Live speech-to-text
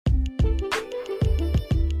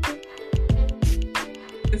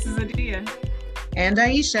This is Adia. And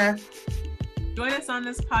Aisha. Join us on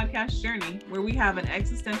this podcast journey where we have an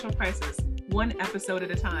existential crisis, one episode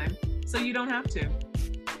at a time, so you don't have to.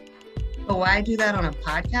 But why do that on a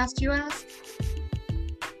podcast, you ask?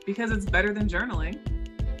 Because it's better than journaling.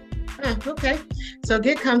 Okay. So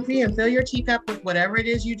get comfy and fill your teacup with whatever it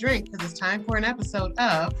is you drink, because it's time for an episode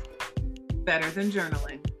of Better Than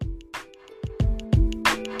Journaling.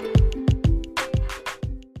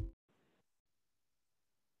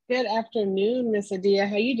 Good afternoon, Miss Adia.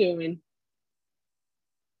 How you doing?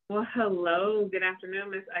 Well, hello. Good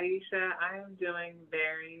afternoon, Miss Aisha. I am doing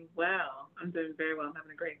very well. I'm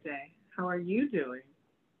having a great day. How are you doing?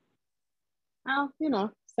 Oh,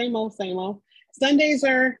 same old, same old. Sundays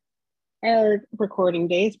are recording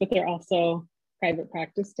days, but they're also private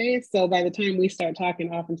practice days. So by the time we start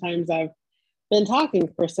talking, oftentimes I've been talking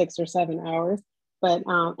for 6 or 7 hours. But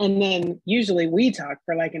and then usually we talk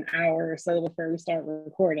for like an hour or so before we start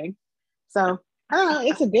recording. So I don't know,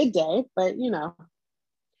 it's a good day, but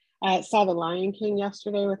I saw The Lion King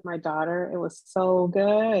yesterday with my daughter. It was so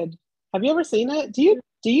good. Have you ever seen it? Do you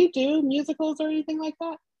do musicals or anything like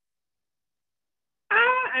that?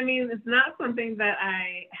 I mean, it's not something that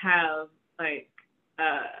I have it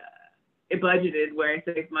budgeted where I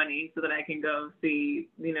save money so that I can go see,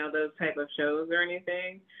 those type of shows or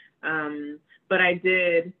anything. But I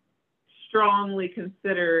did strongly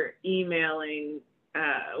consider emailing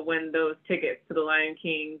when those tickets to The Lion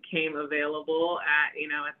King came available at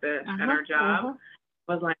our job.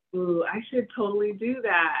 I was like, ooh, I should totally do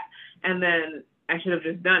that. And then I should have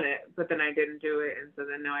just done it, but then I didn't do it. And so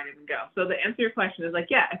then no, I didn't go. So the answer to your question is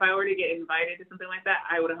if I were to get invited to something like that,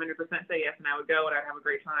 I would 100% say yes, and I would go and I'd have a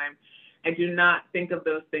great time. I do not think of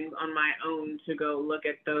those things on my own to go look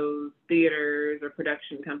at those theaters or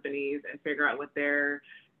production companies and figure out what their,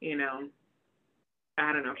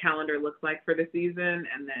 calendar looks like for the season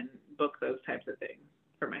and then book those types of things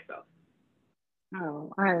for myself.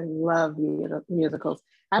 Oh, I love musicals.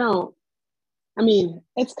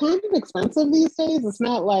 It's kind of expensive these days. It's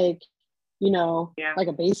not like, like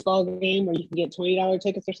a baseball game where you can get $20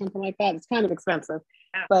 tickets or something like that. It's kind of expensive.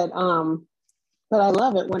 Yeah. But I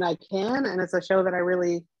love it when I can, and it's a show that I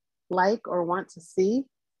really like or want to see.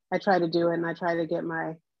 I try to do it, and I try to get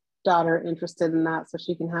my daughter interested in that so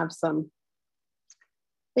she can have some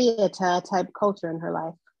theater type culture in her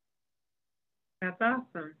life. That's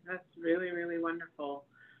awesome. That's really, really wonderful.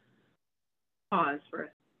 Pause for us.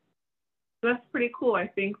 So that's pretty cool. I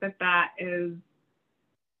think that is,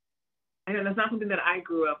 that's not something that I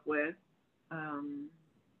grew up with.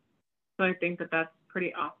 So I think that that's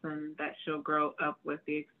pretty awesome that she'll grow up with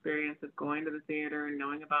the experience of going to the theater and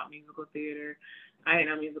knowing about musical theater. I didn't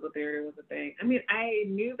know musical theater was a thing. I mean, I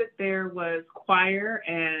knew that there was choir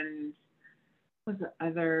and what was the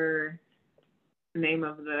other name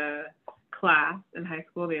of the class in high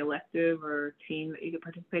school, the elective or team that you could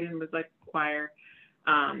participate in was like choir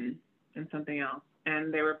and something else.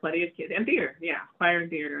 And there were plenty of kids and theater, choir and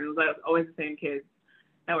theater. And it was always the same kids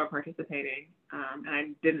that were participating. And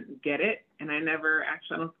I didn't get it. And I never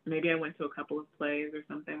maybe I went to a couple of plays or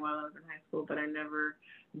something while I was in high school, but I never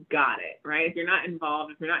got it, right? If you're not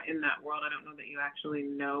involved, if you're not in that world, I don't know that you actually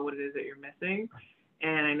know what it is that you're missing.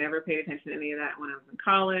 And I never paid attention to any of that when I was in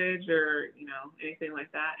college or, anything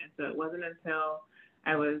like that. And so it wasn't until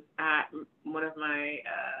I was at one of my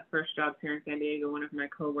first jobs here in San Diego, one of my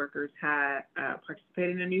coworkers had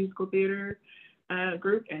participated in a musical theater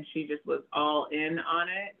group, and she just was all in on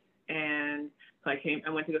it. And so I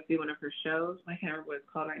went to go see one of her shows. I can't remember what it's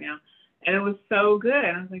called right now. And it was so good.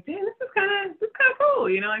 And I was like, damn, this is kind of cool.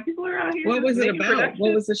 People are out here. What was it about?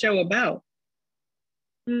 What was the show about?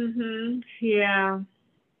 Yeah.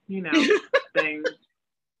 Things.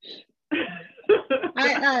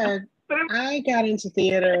 I got into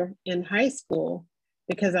theater in high school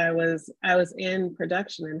because I was in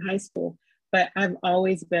production in high school, but I've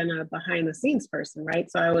always been a behind the scenes person, right?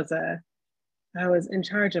 So I was in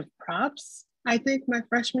charge of props, I think, my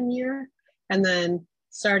freshman year. And then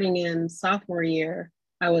starting in sophomore year,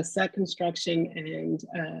 I was set construction and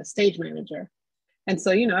stage manager. And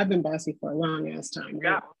so, I've been bossy for a long ass time. Right?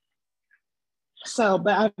 Yeah. So,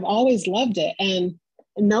 but I've always loved it. And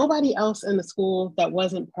nobody else in the school that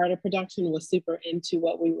wasn't part of production was super into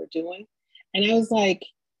what we were doing. And I was like,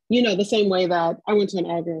 the same way that I went to an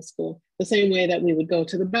all-girls school, the same way that we would go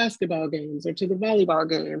to the basketball games or to the volleyball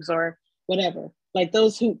games or whatever. Like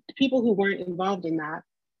people who weren't involved in that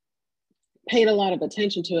paid a lot of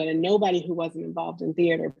attention to it, and nobody who wasn't involved in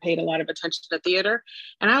theater paid a lot of attention to theater.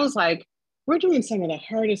 And I was like, we're doing some of the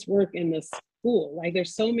hardest work in this school. Like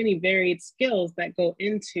there's so many varied skills that go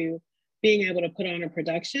into being able to put on a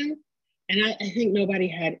production. And I think nobody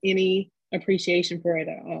had any appreciation for it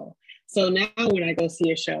at all. So now when I go see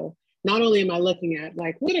a show, not only am I looking at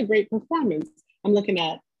like, what a great performance, I'm looking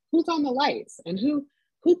at who's on the lights and who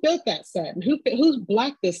built that set and who's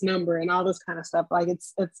blocked this number and all this kind of stuff. Like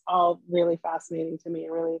it's all really fascinating to me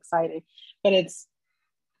and really exciting. But I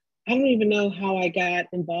don't even know how I got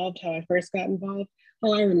involved, how I first got involved.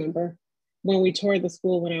 Oh, I remember when we toured the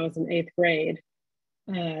school when I was in eighth grade.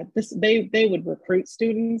 They would recruit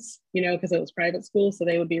students, you know, because it was private school, so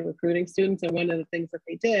they would be recruiting students. And one of the things that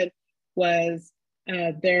they did was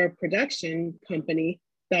their production company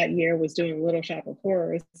that year was doing Little Shop of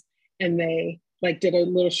Horrors, and they like did a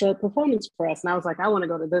little short performance for us. And I was like, I want to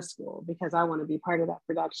go to this school because I want to be part of that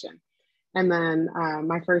production. And then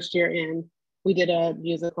my first year in, we did a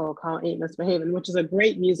musical called Ain't Misbehaving, which is a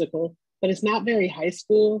great musical, but it's not very high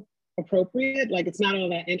school appropriate. Like it's not all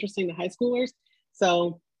that interesting to high schoolers.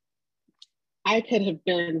 So I could have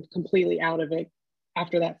been completely out of it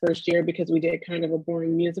after that first year because we did kind of a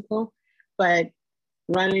boring musical, but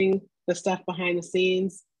running the stuff behind the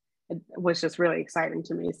scenes was just really exciting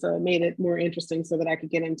to me. So it made it more interesting so that I could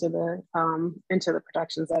get into the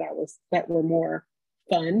productions that were more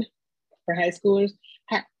fun for high schoolers.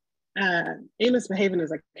 Amos Behaving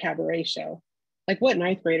is a cabaret show. Like what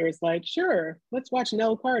ninth grader is like, sure, let's watch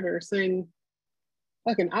Nell Carter sing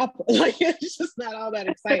fucking opera. Like it's just not all that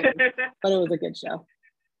exciting, but it was a good show.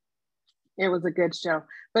 It was a good show.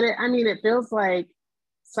 But it feels like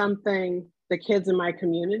something the kids in my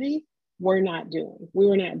community were not doing. We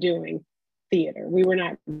were not doing theater. We were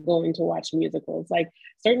not going to watch musicals. Like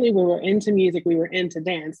certainly we were into music, we were into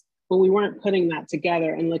dance, but we weren't putting that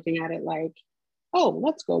together and looking at it like, oh,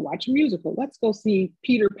 let's go watch a musical. Let's go see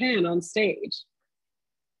Peter Pan on stage.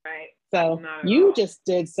 Right. So you just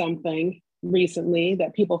did something recently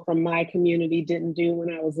that people from my community didn't do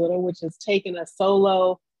when I was little, which is taking a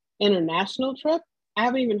solo international trip. I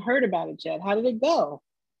haven't even heard about it yet. How did it go?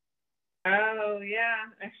 Oh yeah,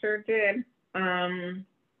 I sure did.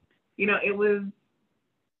 It was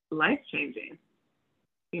life-changing.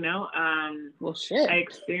 Well, shit. I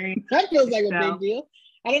experienced that feels like a big deal.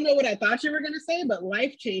 I don't know what I thought you were going to say, but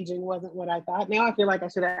life-changing wasn't what I thought. Now I feel like I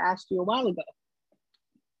should have asked you a while ago.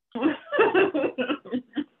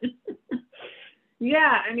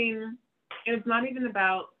 Yeah, it's not even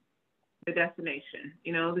about the destination.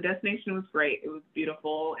 The destination was great. It was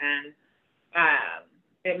beautiful, and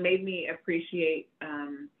it made me appreciate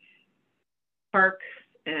parks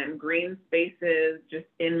and green spaces just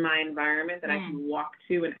in my environment that I can walk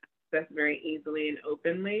to and access very easily and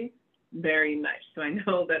openly, very much. So I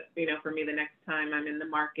know that, for me, the next time I'm in the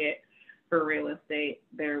market for real estate,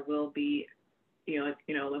 there will be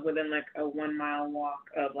within like a 1 mile walk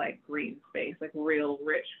of like green space, like real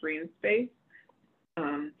rich green space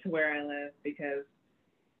to where I live, because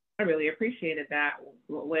I really appreciated that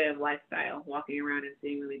way of lifestyle, walking around and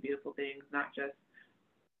seeing really beautiful things, not just,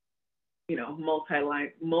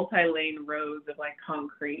 multi-lane roads of like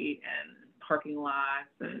concrete and parking lots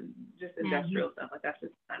and just industrial stuff. Like that's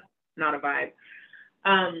just not a vibe.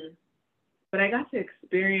 But I got to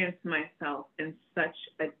experience myself in such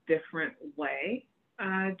a different way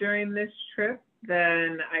during this trip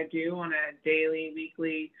than I do on a daily,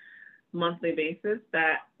 weekly, monthly basis.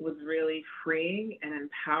 That was really freeing and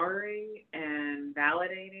empowering and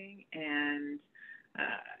validating and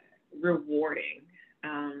rewarding.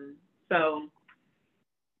 So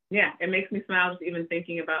yeah, it makes me smile just even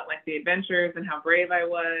thinking about like the adventures and how brave I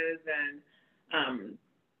was and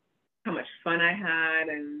how much fun I had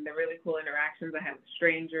and the really cool interactions I had with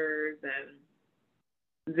strangers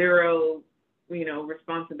and zero,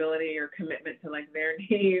 responsibility or commitment to like their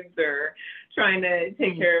needs or trying to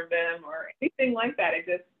take care of them or anything like that. It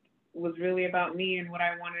just was really about me and what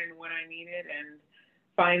I wanted and what I needed and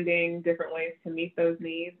finding different ways to meet those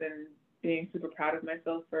needs and being super proud of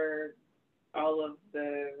myself for all of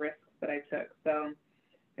the risks that I took. So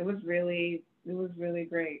it was really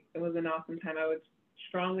great. It was an awesome time. I would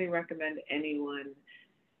strongly recommend anyone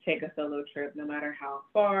take a solo trip, no matter how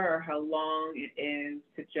far or how long it is,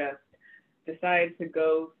 to just decide to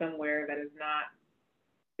go somewhere that is not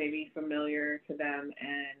maybe familiar to them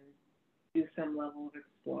and do some level of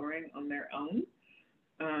exploring on their own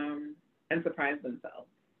and surprise themselves.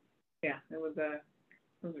 Yeah, it was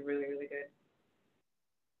really, really good.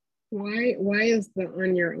 Why is the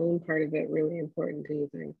on your own part of it really important, do you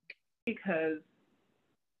think? Because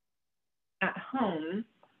at home,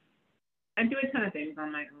 I do a ton of things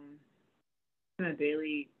on my own, in a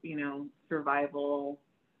daily, survival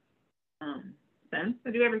sense.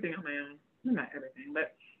 I do everything on my own. Not everything,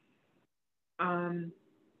 but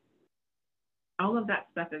all of that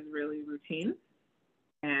stuff is really routine.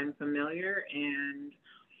 and familiar and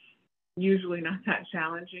usually not that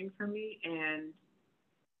challenging for me. And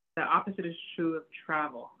the opposite is true of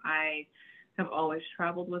travel. I have always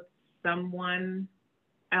traveled with someone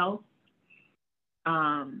else.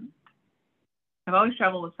 Um, I've always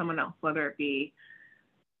traveled with someone else, whether it be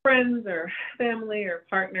friends or family or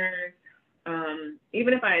partners.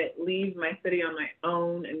 Even if I leave my city on my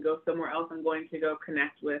own and go somewhere else, I'm going to go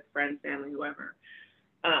connect with friends, family, whoever.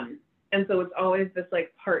 And so it's always this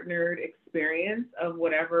like partnered experience of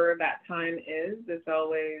whatever that time is. It's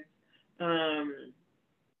always a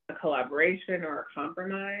collaboration or a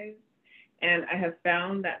compromise. And I have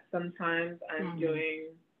found that sometimes I'm doing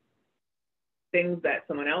things that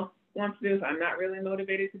someone else wants to do, so I'm not really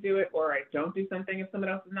motivated to do it, or I don't do something if someone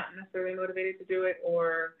else is not necessarily motivated to do it,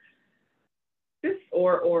 or just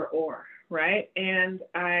right? And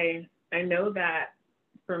I know that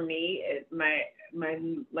for me, my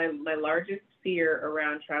largest fear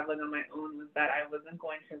around traveling on my own was that I wasn't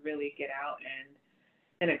going to really get out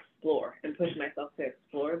and explore and push myself to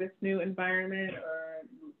explore this new environment, or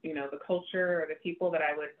the culture or the people, that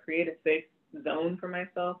I would create a safe zone for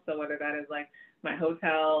myself. So whether that is like my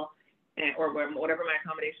hotel or whatever my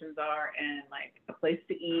accommodations are, and like a place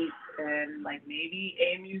to eat, and like maybe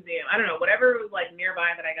a museum, I don't know, whatever was like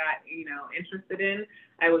nearby that I got interested in,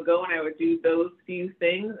 I would go and I would do those few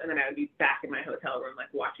things, and then I would be back in my hotel room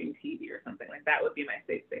like watching TV or something. Like that would be my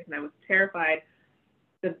safe space. And I was terrified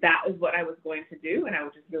that was what I was going to do, and I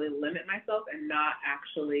would just really limit myself and not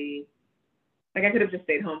actually, like, I could have just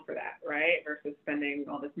stayed home for that, right? Versus spending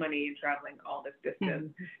all this money and traveling all this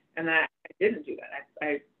distance. And that I didn't do that.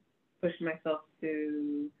 I pushed myself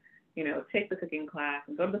to, take the cooking class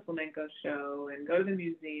and go to the flamenco show and go to the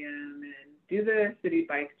museum and do the city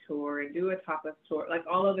bike tour and do a tapas tour, like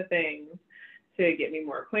all of the things to get me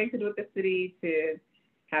more acquainted with the city, to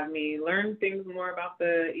have me learn things more about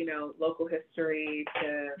the, local history,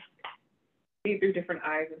 to see through different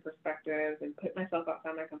eyes and perspectives, and put myself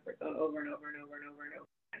outside my comfort zone over and over and over and over and over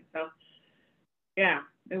again. So, yeah,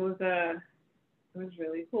 it was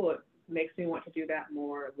really cool. It makes me want to do that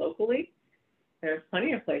more locally. There's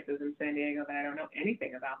plenty of places in San Diego that I don't know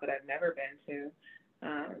anything about, that I've never been to.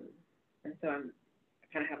 And so I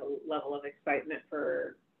kind of have a level of excitement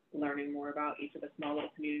for learning more about each of the small little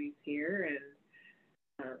communities here, and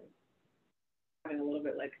having a little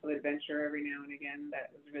bit like of adventure every now and again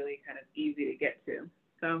that was really kind of easy to get to.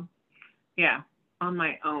 So yeah, on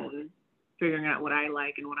my own, figuring out what I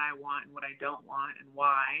like and what I want and what I don't want and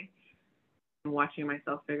why, and watching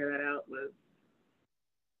myself figure that out was,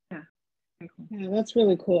 cool. Yeah, that's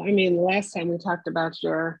really cool. I mean, the last time we talked about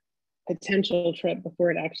your potential trip, before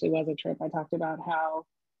it actually was a trip, I talked about how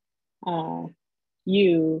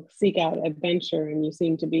you seek out adventure, and you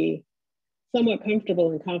seem to be somewhat comfortable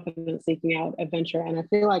and confident seeking out adventure. And I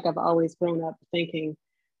feel like I've always grown up thinking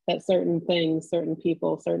that certain things, certain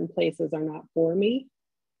people, certain places are not for me.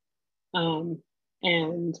 And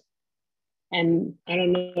I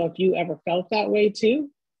don't know if you ever felt that way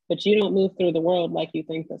too, but you don't move through the world like you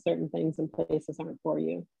think that certain things and places aren't for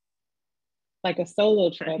you. Like a solo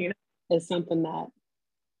trip is something that,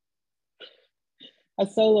 a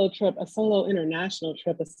solo international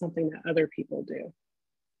trip is something that other people do,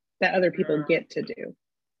 that other people get to do.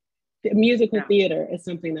 The musical theater is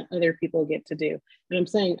something that other people get to do. And I'm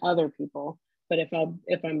saying other people, but if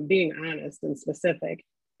I'm being honest and specific,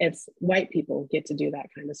 it's white people get to do that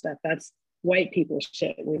kind of stuff. That's white people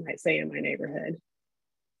shit, we might say in my neighborhood.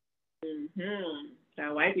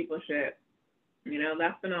 That white people shit.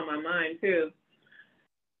 That's been on my mind too.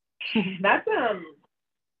 That's when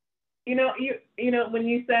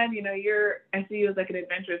you said, I see you as like an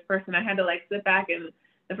adventurous person, I had to like sit back, and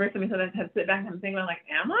the first time you said that, I had to sit back and think about, like,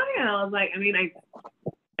 am I? And I was like,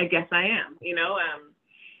 I guess I am,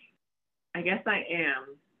 I guess I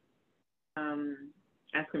am,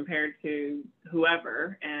 as compared to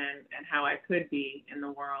whoever and how I could be in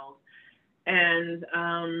the world. And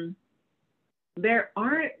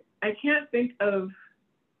I can't think of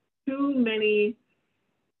too many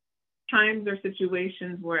times or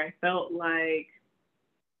situations where I felt like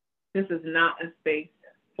this is not a space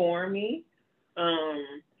for me.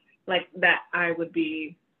 Like that I would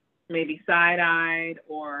be maybe side-eyed,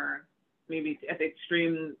 or maybe at the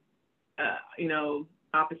extreme,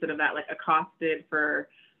 opposite of that, like accosted for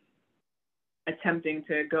attempting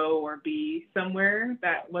to go or be somewhere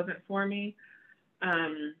that wasn't for me.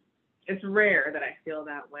 It's rare that I feel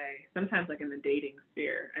that way. Sometimes like in the dating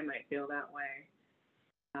sphere, I might feel that way.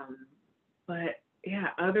 But yeah,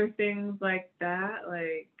 other things like that,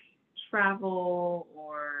 like travel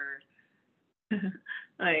or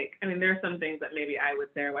Like, I mean, there are some things that maybe I would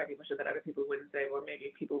say or white people should that other people wouldn't say, or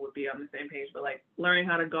maybe people would be on the same page, but like learning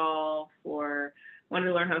how to golf or wanting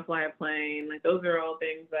to learn how to fly a plane, like those are all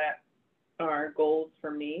things that are goals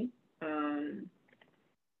for me,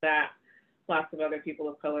 that lots of other people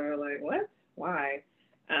of color are like, what? Why?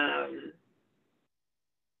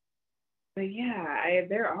 But yeah,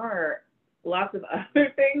 there are lots of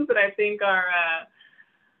other things that I think are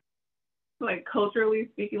like culturally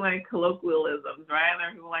speaking, like colloquialisms, right? There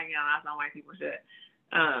are people like, yeah, that's not white people shit.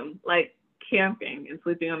 Like camping and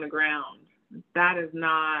sleeping on the ground. That is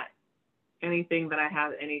not anything that I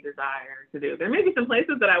have any desire to do. There may be some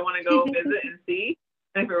places that I want to go visit and see.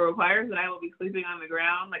 And if it requires that I will be sleeping on the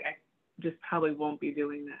ground, like I just probably won't be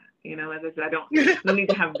doing that. You know, as I said, I don't need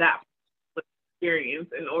to have that experience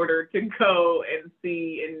in order to go and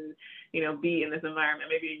see and, you know, be in this environment.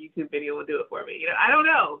 Maybe a YouTube video will do it for me. You know, I don't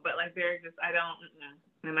know, but like they're just, I don't,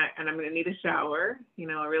 and I'm going to need a shower, you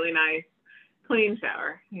know, a really nice, clean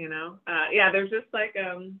shower, you know? Yeah, there's just like,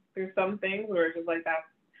 there's some things where it's just like,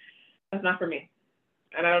 that's not for me.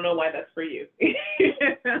 And I don't know why that's for you.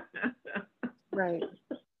 Right.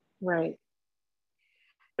 Right.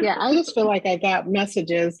 Yeah, I just feel like I got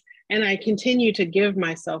messages, and I continue to give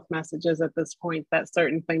myself messages at this point that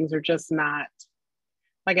certain things are just not,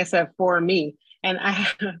 like I said, for me. And I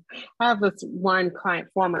have this one client,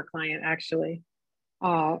 former client actually,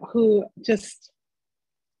 who just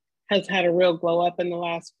has had a real glow up in the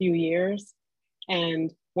last few years.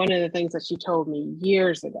 And one of the things that she told me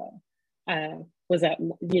years ago was that,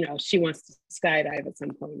 you know, she wants to skydive at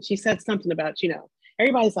some point. She said something about, you know,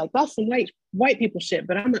 everybody's like, that's some white people shit,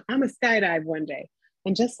 but I'm a skydive one day.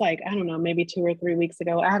 And just like, I don't know, maybe 2 or 3 weeks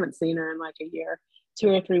ago, I haven't seen her in like a year. 2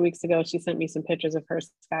 or 3 weeks ago, she sent me some pictures of her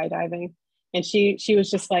skydiving. And she was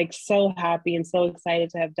just like so happy and so excited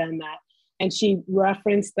to have done that. And she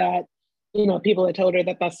referenced that, you know, people had told her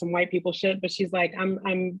that that's some white people shit, but she's like,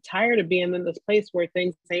 I'm tired of being in this place where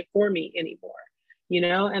things ain't for me anymore, you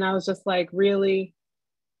know? And I was just like, really,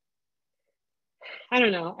 I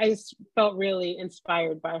don't know. I just felt really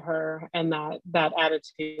inspired by her and that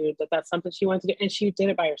attitude, that's something she wanted to do. And she did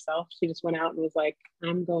it by herself. She just went out and was like,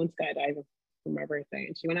 I'm going skydiving for my birthday.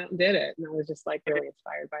 And she went out and did it. And I was just like really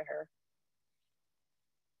inspired by her.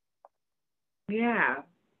 Yeah.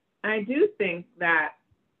 I do think that,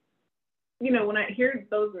 you know, when I hear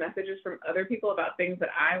those messages from other people about things that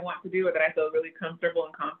I want to do or that I feel really comfortable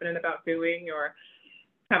and confident about doing, or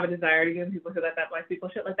have a desire to give people so that white people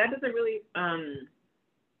shit, like that doesn't really, I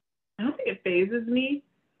don't think it phases me,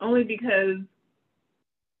 only because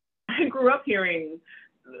I grew up hearing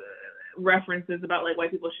references about like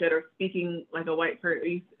white people shit or speaking like a white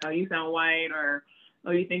person, you sound white, or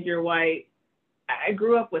oh, you think you're white. I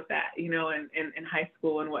grew up with that, you know, in high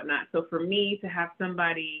school and whatnot. So for me to have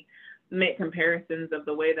somebody make comparisons of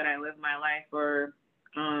the way that I live my life, or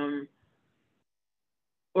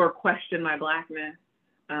question my blackness,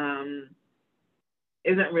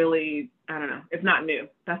 isn't really, I don't know, it's not new.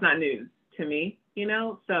 That's not news to me, you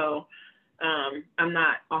know? So I'm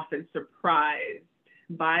not often surprised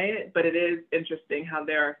by it, but it is interesting how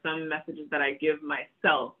there are some messages that I give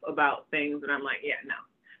myself about things and I'm like, yeah, no,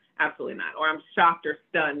 absolutely not. Or I'm shocked or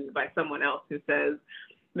stunned by someone else who says,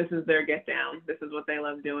 this is their get down, this is what they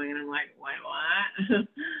love doing. And I'm like, wait, what?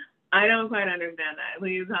 I don't quite understand that.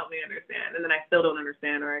 Please help me understand. And then I still don't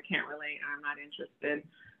understand, or I can't relate, or I'm not interested.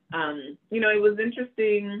 You know, it was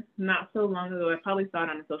interesting not so long ago. I probably saw it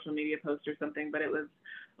on a social media post or something, but it was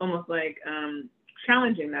almost like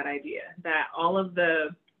challenging that idea that all of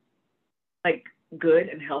the like good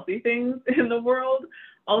and healthy things in the world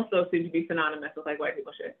also seem to be synonymous with like white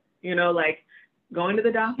people shit. You know, like going to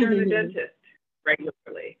the doctor and the dentist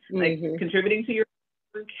regularly, like contributing to your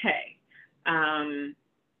 401k.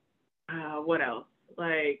 What else?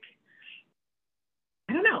 Like,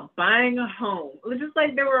 I don't know, buying a home. It was just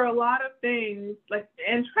like there were a lot of things, like,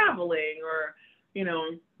 and traveling, or, you know,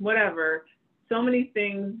 whatever. So many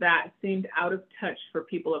things that seemed out of touch for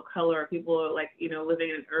people of color, people like, you know, living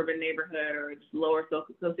in an urban neighborhood or just lower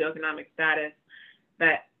socioeconomic status,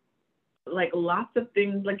 that like lots of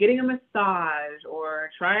things, like getting a massage or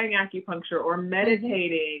trying acupuncture or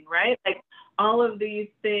meditating, right? Like all of these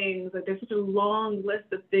things, like there's such a long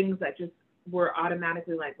list of things that just were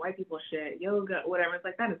automatically like white people shit, yoga, whatever. It's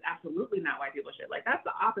like, that is absolutely not white people shit. Like that's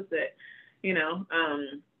the opposite, you know?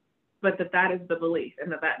 But that is the belief,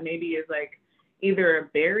 and that maybe is like either a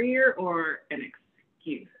barrier or an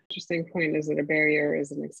excuse. Interesting point. Is it a barrier or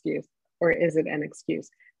is it an excuse? Or is it an excuse?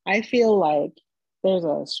 I feel like there's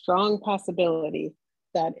a strong possibility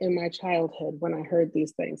that in my childhood, when I heard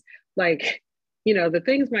these things, like you know, the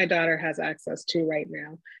things my daughter has access to right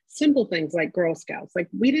now, simple things like Girl Scouts. Like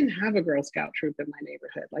we didn't have a Girl Scout troop in my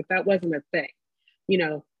neighborhood. Like that wasn't a thing, you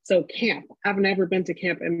know. So camp, I've never been to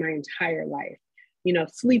camp in my entire life. You know,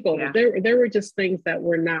 sleepovers. Yeah. There were just things that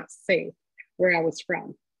were not safe where I was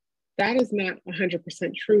from. That is not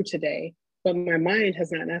 100% true today, but my mind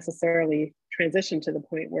has not necessarily transitioned to the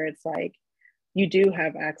point where it's like, you do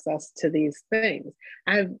have access to these things.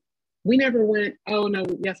 We never went, oh no,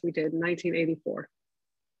 yes, we did, 1984.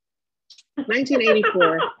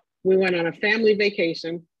 1984, we went on a family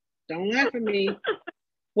vacation. Don't laugh at me.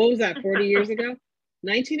 What was that, 40 years ago?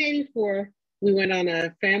 1984, we went on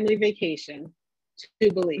a family vacation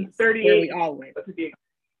to Belize, where we all went.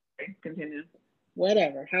 Continue.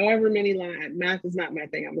 Whatever, however many lines, math is not my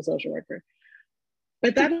thing, I'm a social worker.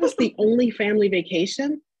 But that was the only family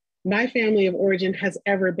vacation my family of origin has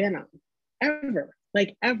ever been on, ever,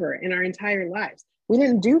 like ever in our entire lives. We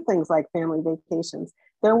didn't do things like family vacations.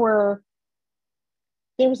 There was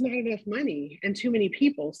not enough money and too many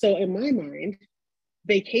people. So in my mind,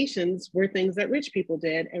 vacations were things that rich people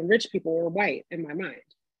did, and rich people were white in my mind,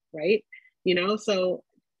 right? You know, so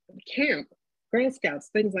camp, Girl Scouts,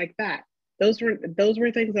 things like that. Those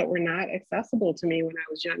were things that were not accessible to me when I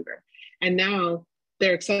was younger. And now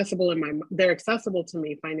they're accessible to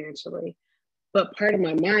me financially. But part of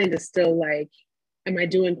my mind is still like, am I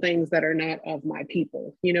doing things that are not of my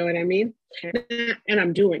people? You know what I mean? And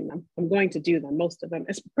I'm doing them. I'm going to do them, most of them,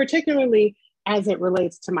 it's particularly as it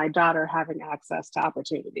relates to my daughter having access to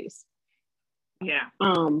opportunities. Yeah.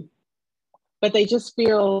 But they just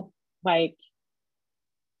feel like,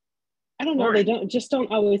 I don't know, they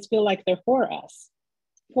don't always feel like they're for us.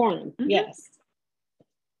 Foreign, yes.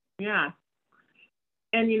 Yeah.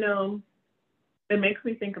 And you know, it makes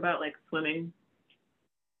me think about like swimming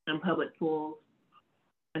and public pools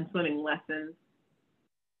and swimming lessons,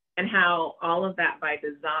 and how all of that by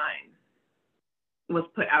design was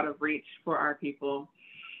put out of reach for our people,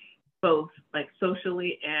 both like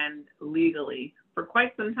socially and legally, for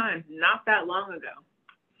quite some time, not that long ago.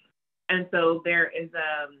 And so there is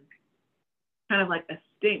kind of like a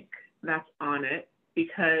stink that's on it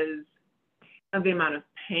because of the amount of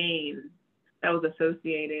pain that was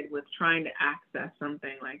associated with trying to access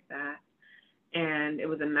something like that. And it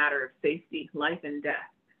was a matter of safety, life and death,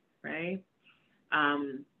 right?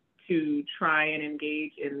 To try and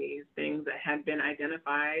engage in these things that had been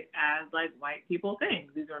identified as like white people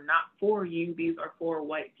things. These are not for you, these are for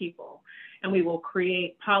white people. And we will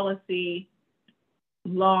create policy,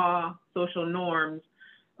 law, social norms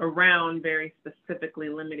around very specifically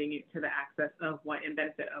limiting it to the access of white and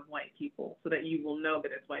benefit of white people so that you will know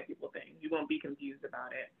that it's white people things. You won't be confused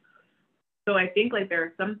about it. So I think like there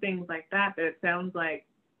are some things like that it sounds like,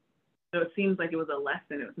 so it seems like it was a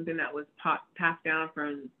lesson. It was something that was passed down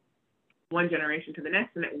from one generation to the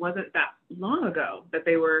next. And it wasn't that long ago that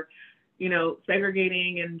they were, you know,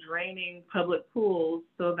 segregating and draining public pools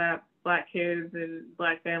so that Black kids and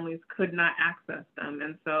Black families could not access them.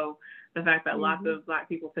 And so the fact that lots of Black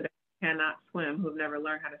people today cannot swim, who've never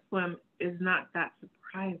learned how to swim, is not that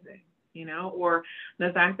surprising, you know, or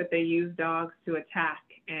the fact that they use dogs to attack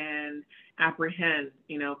and apprehend,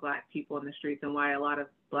 you know, Black people in the streets, and why a lot of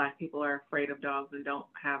Black people are afraid of dogs and don't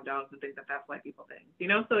have dogs and think that that's white people things, you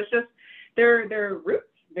know. So it's just there are roots,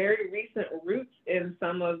 very recent roots in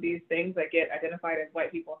some of these things that get identified as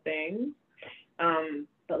white people things.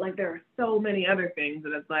 But like there are so many other things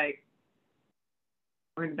that it's like,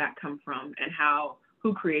 where did that come from, and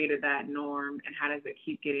who created that norm, and how does it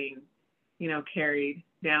keep getting, you know, carried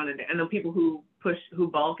down? And the people who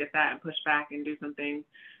balk at that and push back and do some things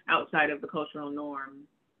outside of the cultural norm,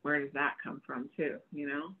 where does that come from too, you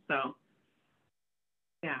know? So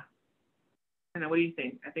yeah. I don't know, what do you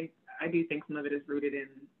think? I do think some of it is rooted in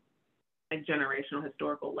like generational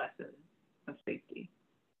historical lessons of safety.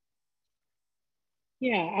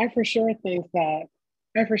 Yeah, I for sure think that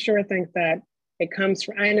it comes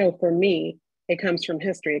from, I know for me, it comes from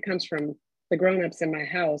history. It comes from the grown-ups in my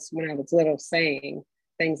house when I was little saying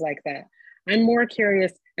things like that. I'm more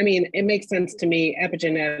curious. I mean, it makes sense to me,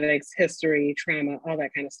 epigenetics, history, trauma, all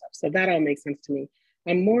that kind of stuff. So that all makes sense to me.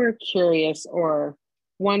 I'm more curious or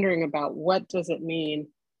wondering about what does it mean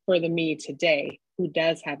for the me today who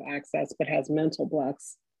does have access but has mental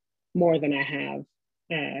blocks more than I have,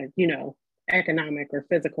 you know, economic or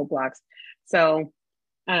physical blocks. So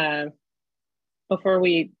before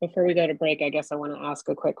we go to break, I guess I want to ask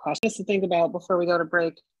a quick question just to think about before we go to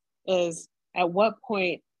break is, at what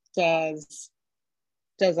point does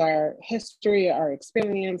our history, our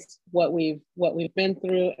experience, what we've been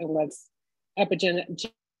through, and what's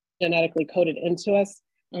epigenetically coded into us,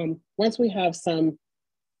 once we have some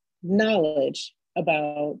knowledge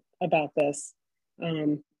about this,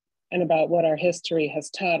 and about what our history has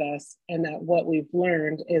taught us, and that what we've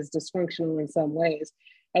learned is dysfunctional in some ways,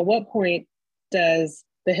 at what point does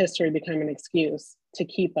the history become an excuse to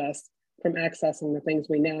keep us from accessing the things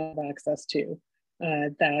we now have access to,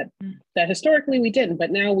 that historically we didn't,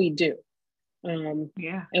 but now we do?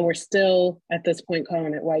 Yeah. And we're still at this point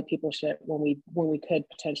calling it white people shit when we could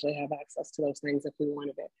potentially have access to those things if we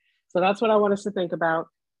wanted it. So that's what I want us to think about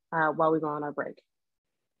while we go on our break.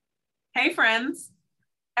 Hey friends,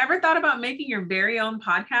 ever thought about making your very own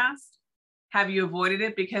podcast? Have you avoided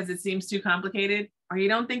it because it seems too complicated, or you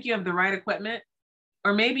don't think you have the right equipment?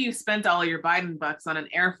 Or maybe you spent all your Biden bucks on an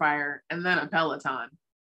air fryer and then a Peloton.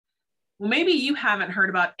 Well, maybe you haven't heard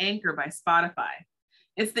about Anchor by Spotify.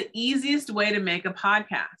 It's the easiest way to make a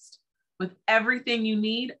podcast with everything you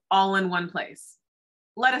need all in one place.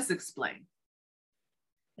 Let us explain.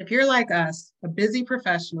 If you're like us, a busy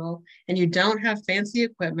professional, and you don't have fancy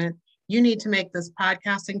equipment, you need to make this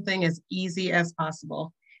podcasting thing as easy as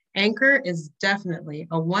possible. Anchor is definitely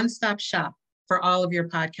a one-stop shop for all of your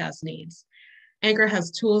podcast needs. Anchor has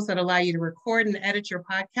tools that allow you to record and edit your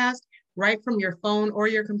podcast right from your phone or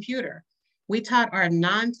your computer. We taught our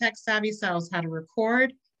non-tech savvy selves how to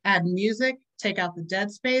record, add music, take out the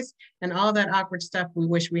dead space, and all that awkward stuff we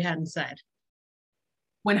wish we hadn't said.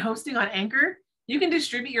 When hosting on Anchor, you can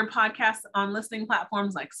distribute your podcasts on listening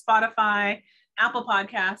platforms like Spotify, Apple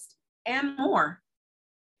Podcasts, and more.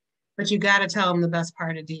 But you gotta tell them the best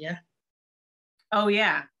part, Adia. Oh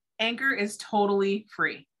yeah, Anchor is totally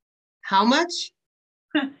free. How much?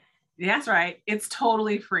 That's right, it's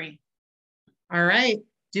totally free. All right,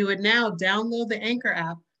 do it now. Download the Anchor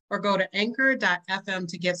app or go to anchor.fm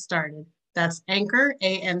to get started. That's Anchor,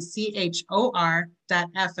 ANCHOR.FM.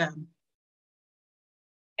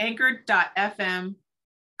 Anchor.fm,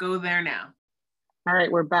 go there now. All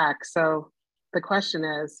right, we're back. So the question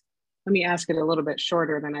is, let me ask it a little bit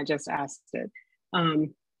shorter than I just asked it.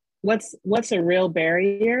 What's a real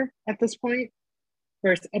barrier at this point?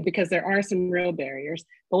 First, because there are some real barriers,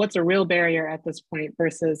 but what's a real barrier at this point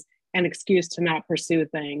versus an excuse to not pursue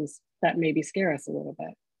things that maybe scare us a little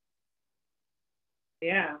bit?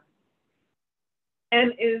 Yeah.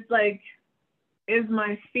 And is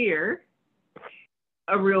my fear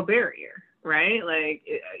a real barrier, right? Like,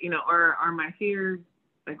 you know, are my fears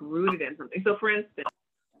like rooted in something? So for instance,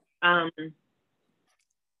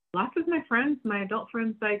 lots of my friends, my adult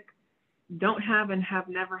friends, like don't have and have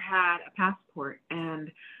never had a passport.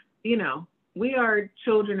 And, you know, we are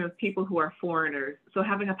children of people who are foreigners. So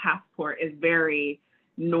having a passport is very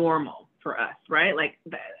normal for us, right? Like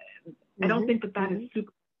I don't think that is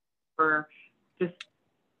super for just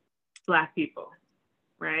Black people,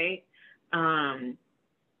 right?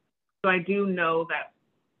 So I do know that,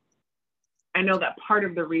 I know that part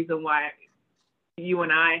of the reason why you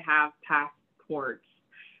and I have passports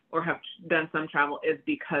or have done some travel is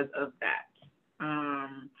because of that.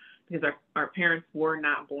 Because our parents were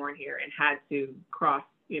not born here and had to cross,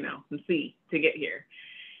 you know, some sea to get here.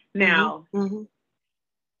 Now,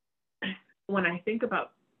 when I think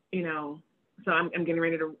about, you know, so I'm getting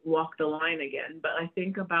ready to walk the line again, but I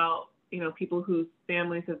think about, you know, people whose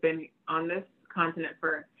families have been on this continent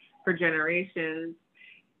for generations.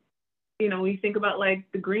 You know, we think about like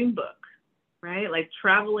the Green Book, right? Like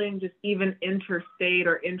traveling just even interstate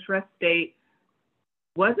or intrastate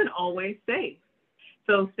wasn't always safe.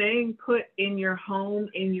 So staying put in your home,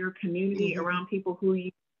 in your community, around people who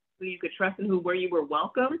you could trust and where you were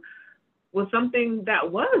welcome was something that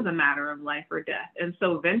was a matter of life or death. And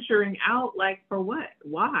so venturing out, like for what?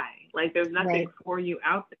 Why? Like there's nothing for you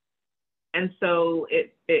out there. And so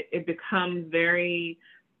it becomes very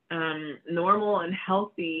normal and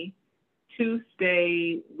healthy to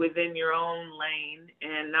stay within your own lane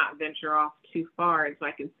and not venture off too far. And so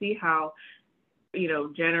I can see how, you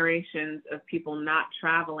know, generations of people not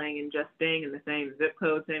traveling and just staying in the same zip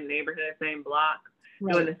code, same neighborhood, same block,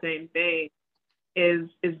 doing the same thing is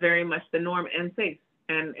very much the norm and safe,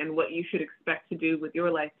 and what you should expect to do with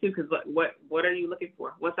your life too. Because what are you looking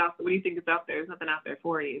for? What's out? What do you think is out there? There's nothing out there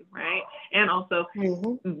for you, right? And also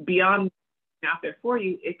beyond out there for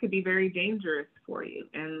you, it could be very dangerous for you.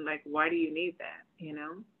 And like, why do you need that? You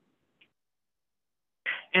know?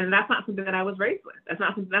 And that's not something that I was raised with. That's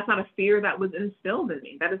not a fear that was instilled in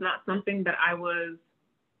me. That is not something that I was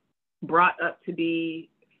brought up to be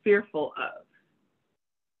fearful of.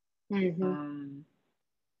 So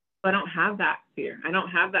I don't have that fear. I don't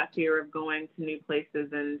have that fear of going to new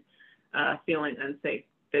places and feeling unsafe.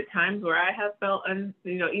 The times where I have felt,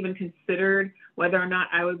 even considered whether or not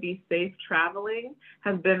I would be safe traveling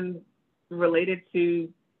has been related to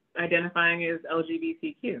identifying as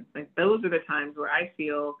LGBTQ. Like those are the times where I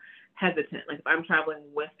feel hesitant. Like if I'm traveling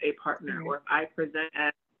with a partner, or if I present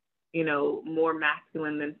as, you know, more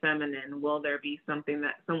masculine than feminine, will there be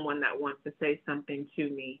someone that wants to say something to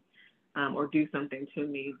me, or do something to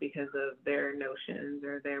me because of their notions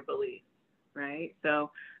or their beliefs, right?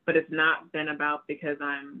 So, but it's not been about because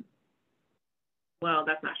well,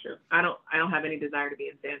 that's not true. I don't have any desire to be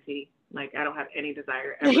in Santee. Like I don't have any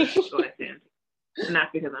desire ever to go to Santee. And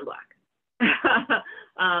that's because I'm Black.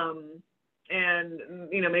 And,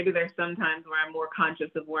 you know, maybe there's some times where I'm more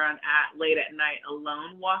conscious of where I'm at late at night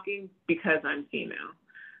alone walking because I'm female.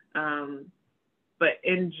 But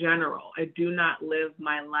in general, I do not live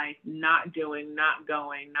my life not doing, not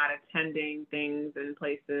going, not attending things and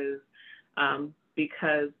places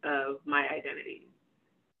because of my identity.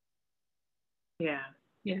 Yeah.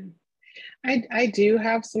 Yeah. I do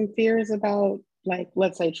have some fears about, like,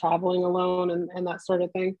 let's say traveling alone and that sort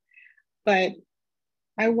of thing. But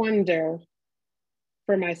I wonder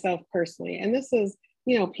for myself personally, and this is,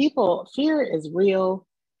 you know, fear is real,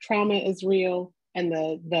 trauma is real, and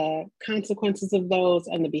the consequences of those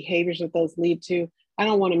and the behaviors that those lead to, I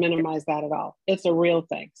don't want to minimize that at all. It's a real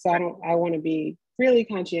thing. So I want to be really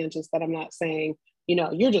conscientious that I'm not saying, you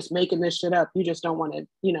know, you're just making this shit up. You just don't want to,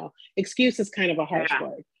 you know, excuse is kind of a harsh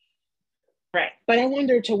word. Right. But I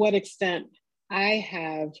wonder to what extent I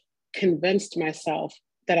have convinced myself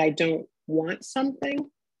that I don't want something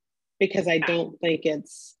because I don't think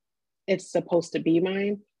it's supposed to be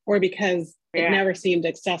mine, or because it never seemed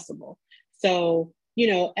accessible. So, you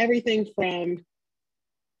know, everything from,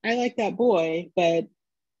 I like that boy, but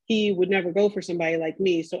he would never go for somebody like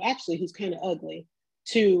me, so actually he's kind of ugly,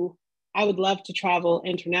 to I would love to travel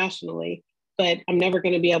internationally, but I'm never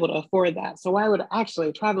going to be able to afford that. So why would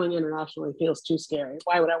actually traveling internationally feels too scary?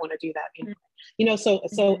 Why would I want to do that anyway? You know, so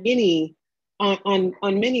any on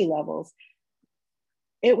many levels,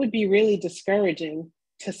 it would be really discouraging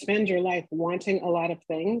to spend your life wanting a lot of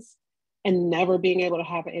things and never being able to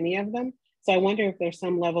have any of them. So I wonder if there's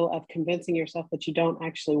some level of convincing yourself that you don't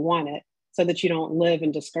actually want it so that you don't live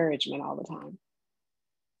in discouragement all the time.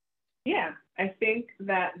 Yeah, I think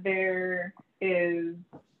that there is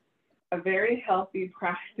a very healthy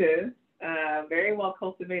practice, very well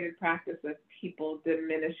cultivated practice of people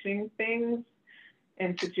diminishing things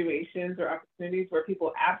in situations or opportunities where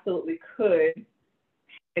people absolutely could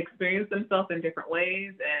experience themselves in different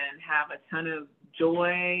ways and have a ton of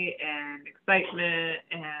joy and excitement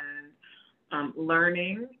and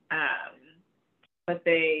learning, but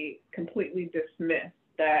they completely dismiss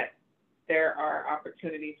that there are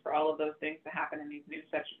opportunities for all of those things to happen in these new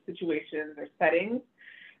situations or settings,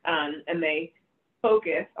 and they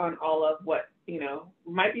focus on all of what, you know,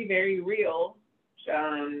 might be very real,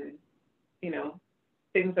 you know,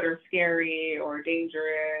 things that are scary or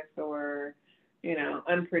dangerous or, you know,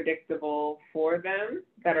 unpredictable for them,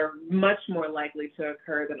 that are much more likely to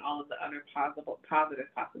occur than all of the other positive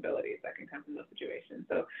possibilities that can come from those situations.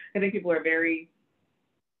 So I think people are very,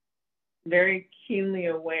 very keenly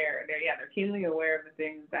aware. They're keenly aware of the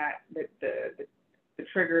things that the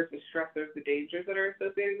triggers, the stressors, the dangers that are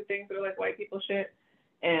associated with things that are like white people shit,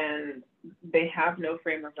 and they have no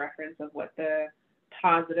frame of reference of what the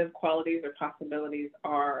positive qualities or possibilities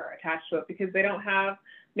are attached to it, because they don't have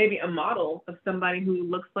maybe a model of somebody who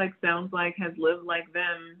looks like, sounds like, has lived like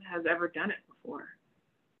them, has ever done it before.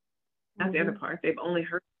 That's the other part. They've only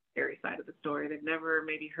heard the scary side of the story. They've never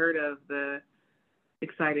maybe heard of the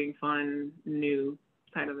exciting, fun, new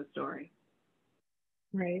side of the story.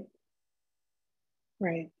 Right.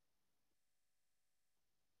 Right.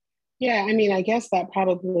 Yeah, I mean, I guess that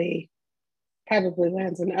probably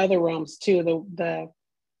lands in other realms too. The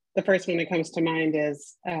first one that comes to mind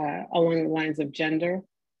is along the lines of gender,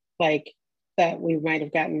 like that we might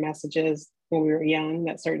have gotten messages when we were young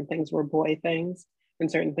that certain things were boy things and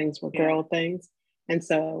certain things were girl things. And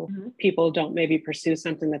so people don't maybe pursue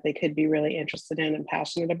something that they could be really interested in and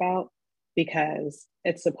passionate about because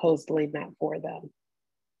it's supposedly not for them.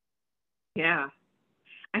 Yeah.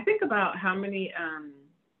 I think about how many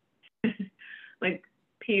like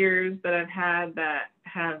peers that I've had that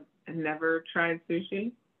have never tried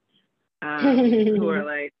sushi, who are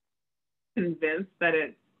like convinced that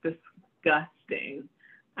it's disgusting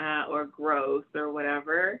or gross or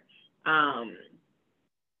whatever,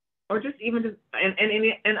 or just even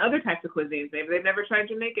and other types of cuisines. Maybe they've never tried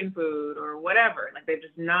Jamaican food or whatever. Like they've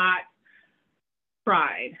just not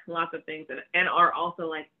tried lots of things and are also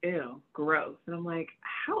like, ew, gross. And I'm like,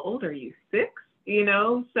 how old are you? 6? You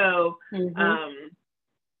know? So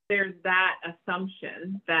there's that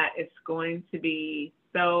assumption that it's going to be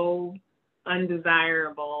so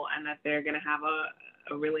undesirable and that they're going to have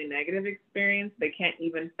a really negative experience, they can't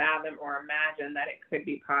even fathom or imagine that it could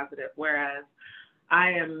be positive. Whereas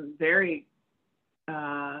I am very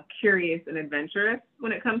curious and adventurous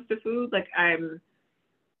when it comes to food. Like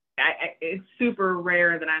it's super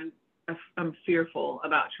rare that I'm fearful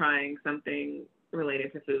about trying something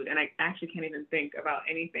related to food, and I actually can't even think about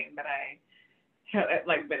anything that I have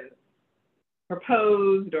like been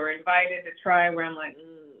proposed or invited to try where I'm like,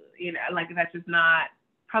 like that's just not,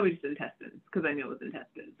 probably just intestines, because I knew it was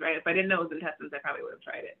intestines, right? If I didn't know it was intestines, I probably would have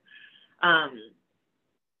tried it.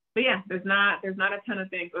 But yeah, there's not a ton of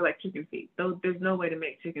things, or like chicken feet. Though there's no way to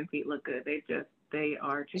make chicken feet look good. They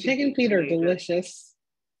are chicken feet are delicious.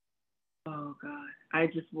 Oh God, I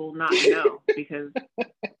just will not know because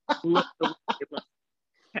look the way it looks.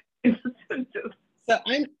 So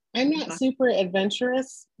I'm not super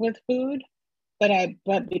adventurous with food,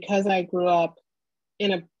 but because I grew up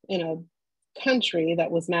in a country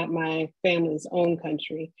that was not my family's own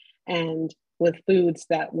country, and with foods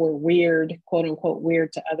that were weird, quote unquote,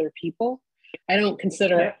 weird to other people, I don't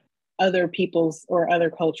consider other people's or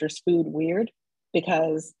other cultures' food weird,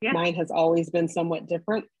 because mine has always been somewhat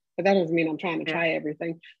different. But that doesn't mean I'm trying to try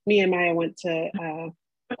everything. Me and Maya went to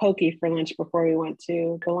Poke for lunch before we went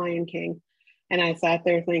to the Lion King. And I sat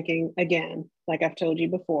there thinking, again, like I've told you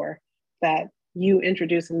before, that you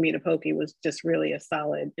introducing me to Poke was just really a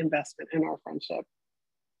solid investment in our friendship.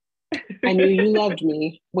 I knew you loved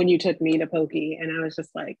me when you took me to Poke, and I was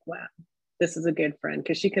just like, wow, this is a good friend,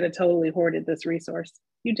 because she could have totally hoarded this resource.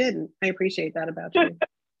 You didn't. I appreciate that about you.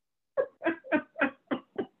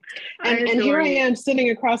 And here I am sitting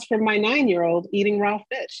across from my 9-year-old eating raw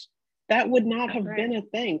fish. That would not have been a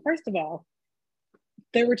thing. First of all,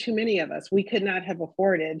 there were too many of us. We could not have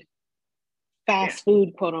afforded fast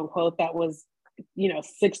food, quote unquote, that was,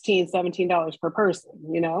 $16, $17 per person,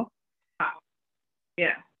 Wow.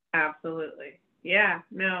 Yeah, absolutely. Yeah,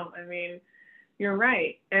 no, I mean, you're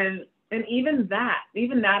right. And even that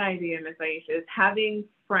idea, Miss Aisha, is having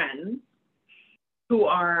friends who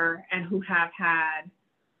are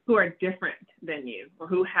different than you, or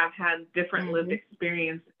who have had different lived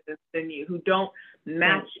experiences than you, who don't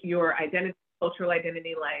match your identity, cultural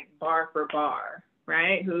identity, like bar for bar,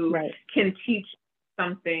 right? Who can teach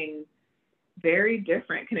something very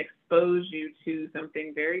different, can expose you to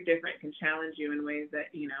something very different, can challenge you in ways that,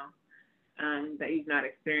 that you've not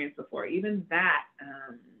experienced before. Even that,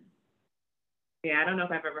 I don't know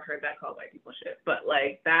if I've ever heard that called white people shit, but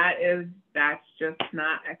like that's just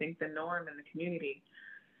not, I think, the norm in the community.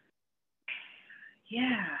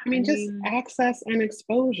 Yeah. I mean, just access and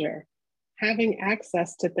exposure, having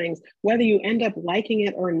access to things, whether you end up liking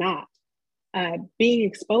it or not, being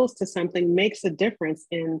exposed to something makes a difference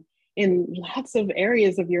in lots of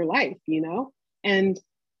areas of your life, And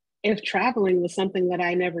if traveling was something that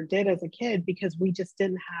I never did as a kid because we just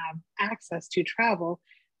didn't have access to travel,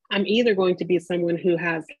 I'm either going to be someone who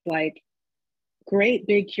has like great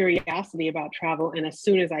big curiosity about travel, and as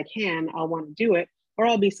soon as I can, I'll want to do it. Or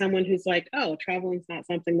I'll be someone who's like, oh, traveling's not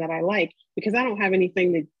something that I like, because I don't have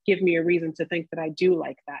anything to give me a reason to think that I do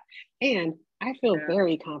like that. And I feel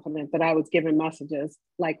very confident that I was given messages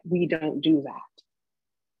like, we don't do that.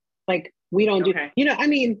 Like, we don't do, I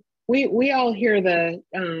mean, we all hear the,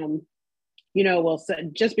 well,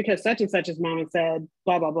 just because such and such's mama said,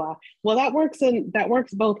 blah, blah, blah. Well, that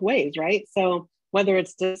works both ways, right? So whether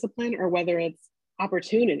it's discipline or whether it's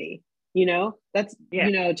opportunity, that's,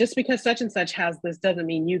 just because such and such has this doesn't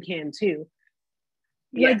mean you can too.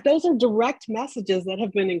 Like, those are direct messages that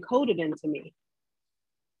have been encoded into me.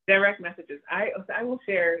 Direct messages. I will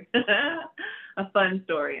share a fun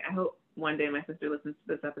story. I hope one day my sister listens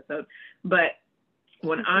to this episode. But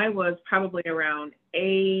when I was probably around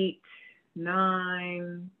 8,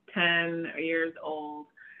 9, 10 years old,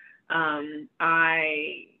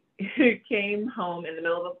 I came home in the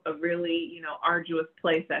middle of a really, arduous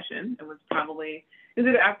play session. It was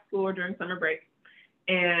either after school or during summer break.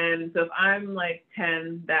 And so if I'm like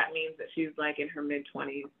 10, that means that she's like in her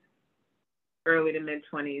mid-20s, early to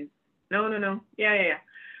mid-20s. No. Yeah.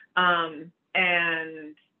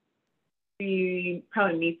 And she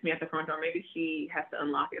probably meets me at the front door. Maybe she has to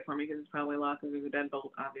unlock it for me because it's probably locked because there's a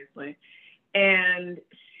deadbolt, obviously. And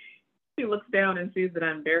she looks down and sees that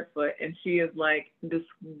I'm barefoot, and she is like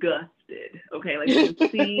disgusted. Okay, like you can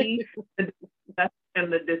see the disgust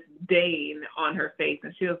and the disdain on her face,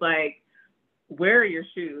 and she was like, "Where are your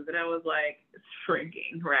shoes?" And I was like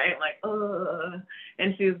shrinking, right? Like,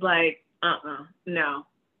 and she was like, no,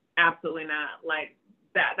 absolutely not. Like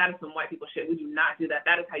that is some white people shit. We do not do that.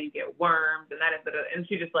 That is how you get worms, and that is and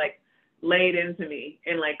she just like laid into me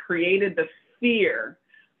and like created the fear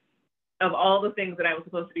of all the things that I was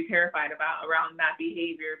supposed to be terrified about around that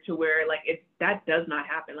behavior, to where like that does not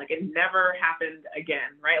happen. Like it never happened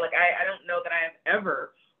again, right? Like I don't know that I have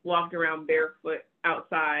ever walked around barefoot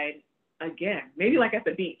outside again. Maybe like at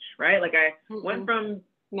the beach, right? Like I went from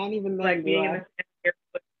not even then, like being in the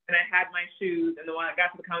barefoot, and I had my shoes, and then when I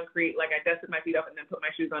got to the concrete, like I dusted my feet up and then put my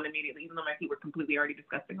shoes on immediately, even though my feet were completely already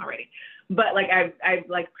disgusting already. But like I've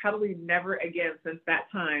like probably never again since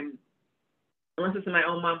that time, unless it's in my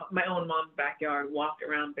own mom's backyard, walked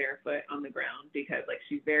around barefoot on the ground, because like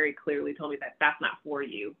she very clearly told me that that's not for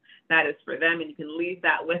you. That is for them, and you can leave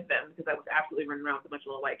that with them, because I was absolutely running around with a bunch of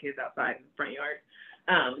little white kids outside in the front yard.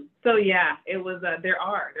 So yeah, it was,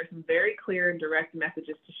 there's some very clear and direct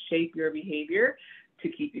messages to shape your behavior, to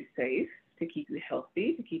keep you safe, to keep you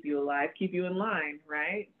healthy, to keep you alive, keep you in line,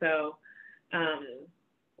 right? So,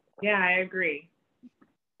 yeah, I agree.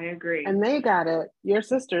 And they got it. Your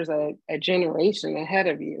sister's a generation ahead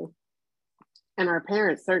of you. And our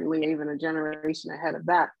parents certainly even a generation ahead of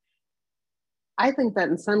that. I think that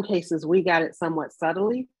in some cases we got it somewhat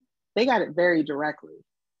subtly. They got it very directly,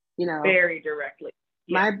 you know. Very directly.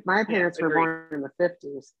 Yeah. My parents were born in the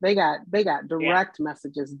 50s. They got direct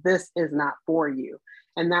messages. This is not for you.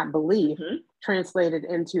 And that belief translated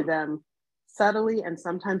into them subtly and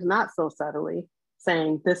sometimes not so subtly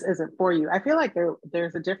saying this isn't for you. I feel like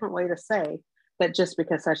there's a different way to say that just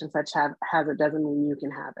because such and such has it doesn't mean you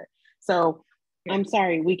can have it. So I'm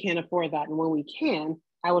sorry, we can't afford that. And when we can,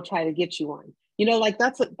 I will try to get you one. You know, like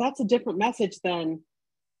that's a different message than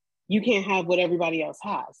you can't have what everybody else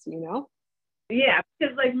has, you know? Yeah,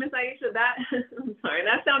 because like Miss Aisha, I'm sorry,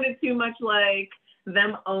 that sounded too much like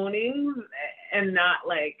them owning and not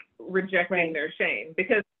like rejecting their shame,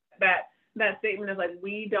 because that statement is like,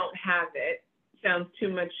 we don't have it, sounds too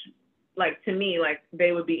much like, to me, like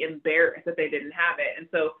they would be embarrassed that they didn't have it. And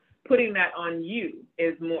so putting that on you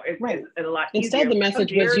is a lot easier. Instead, the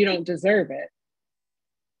message was you don't deserve it.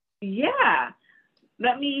 Yeah.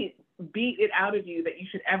 Let me beat it out of you that you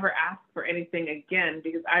should ever ask for anything again,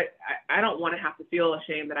 because I don't want to have to feel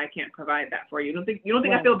ashamed that I can't provide that for you. You don't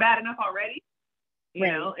think I feel bad enough already? You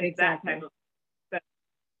know, it's that type of stuff.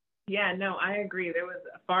 Yeah, no, I agree. There was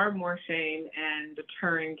far more shame and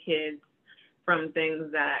deterring kids from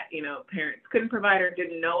things that, you know, parents couldn't provide or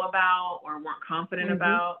didn't know about or weren't confident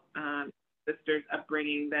about, sister's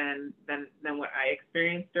upbringing than what I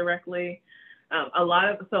experienced directly. A lot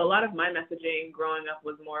of my messaging growing up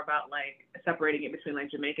was more about like separating it between like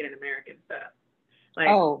Jamaican and American stuff. Like,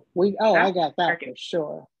 I got that for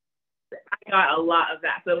sure. I got a lot of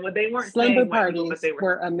that. So what they weren't slumber saying parties people, but they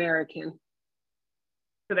were American.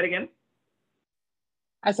 Say that again.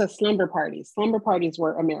 I said slumber parties. Slumber parties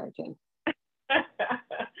were American.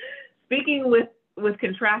 Speaking with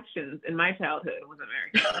contractions in my childhood was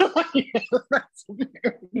American.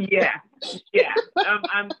 Yeah.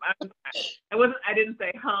 I didn't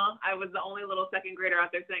say huh. I was the only little second grader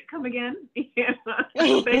out there saying, come again.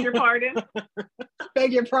 Beg your pardon.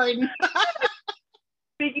 Beg your pardon.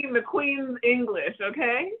 Speaking the Queen's English,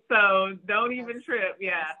 okay? So don't even trip.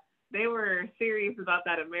 Yeah. They were serious about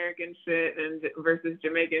that American shit and versus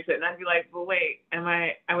Jamaican shit. And I'd be like, well, wait,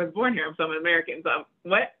 I was born here, so I'm an American. So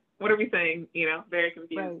what? What are we saying? You know, very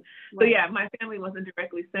confused. Right. So yeah, my family wasn't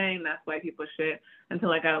directly saying that's white people shit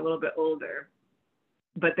until I got a little bit older.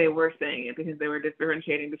 But they were saying it because they were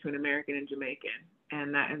differentiating between American and Jamaican.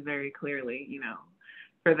 And that is very clearly, you know,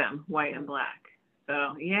 for them, white and black.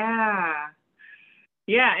 So yeah.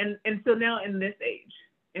 Yeah, and so now in this age,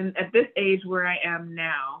 at this age where I am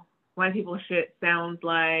now, white people shit sounds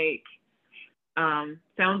like,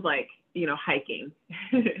 you know, hiking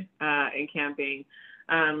and camping.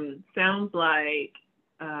 Sounds like,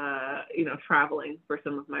 you know, traveling for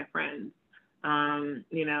some of my friends.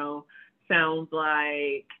 You know, sounds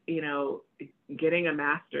like, you know, getting a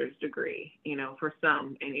master's degree, you know, for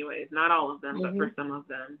some anyways, not all of them, but for some of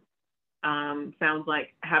them. Sounds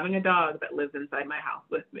like having a dog that lives inside my house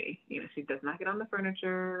with me. You know, she does not get on the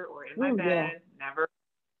furniture or in my bed. Never,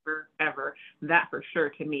 ever. That for sure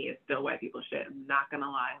to me is still white people shit. I'm not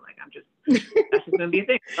gonna lie. Like that's just gonna be a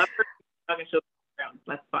thing. Love her dog and she'll around.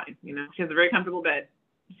 That's fine. You know, she has a very comfortable bed.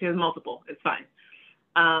 She has multiple. It's fine.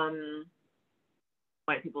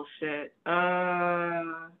 White people shit. I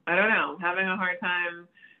don't know. I'm having a hard time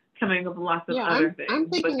coming up with lots of other things. I'm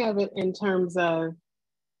thinking of it in terms of,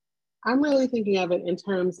 I'm really thinking of it in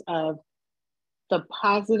terms of the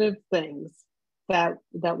positive things that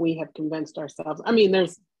we have convinced ourselves. I mean,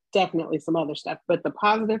 there's definitely some other stuff, but the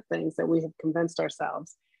positive things that we have convinced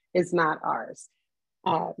ourselves is not ours.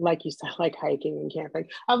 Like you said, like hiking and camping.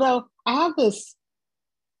 Although I have this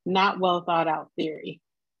not well thought out theory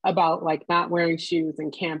about like not wearing shoes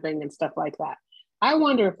and camping and stuff like that. I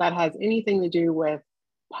wonder if that has anything to do with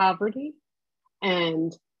poverty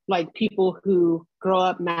and like people who grow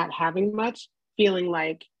up not having much, feeling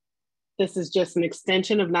like this is just an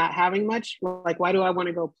extension of not having much. Like, why do I want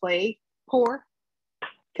to go play poor?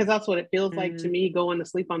 Because that's what it feels like to me, going to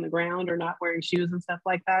sleep on the ground or not wearing shoes and stuff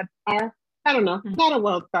like that are. I don't know, not a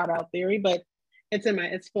well thought out theory, but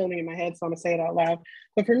it's floating in my head, so I'm gonna say it out loud.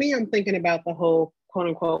 But for me, I'm thinking about the whole quote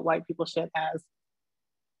unquote white people shit as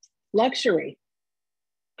luxury,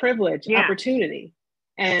 privilege, opportunity,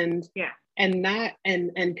 and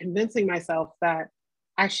convincing myself that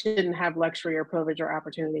I shouldn't have luxury or privilege or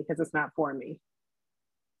opportunity because it's not for me.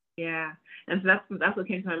 Yeah. And so that's what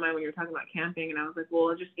came to my mind when you were talking about camping. And I was like,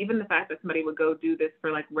 well, just even the fact that somebody would go do this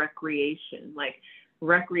for like recreation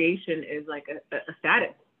is like a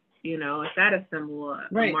status, you know, a status symbol, a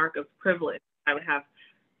mark of privilege. I would have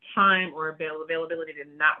time or availability to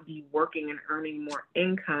not be working and earning more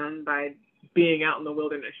income by being out in the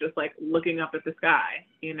wilderness, just like looking up at the sky,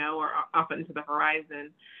 you know, or up into the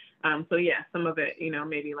horizon. So yeah, some of it, you know,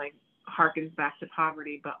 maybe like harkens back to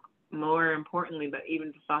poverty, but more importantly, but even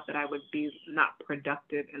the thought that I would be not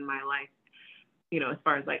productive in my life, you know, as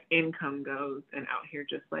far as like income goes, and out here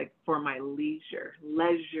just like for my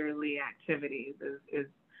leisurely activities is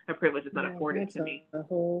a privilege that's not afforded to me.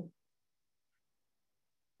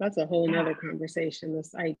 That's a whole nother conversation,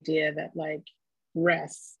 this idea that like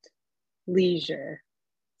rest, leisure,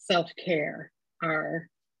 self-care are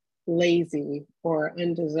lazy or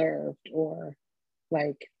undeserved or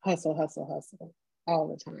like hustle all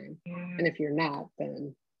the time. And if you're not,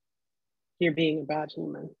 then you're being a bad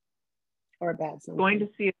human or a bad something. Going to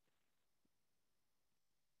see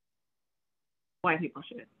white people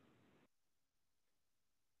shit.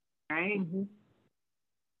 Right? Mm-hmm.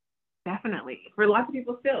 Definitely. For lots of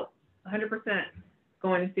people still, 100%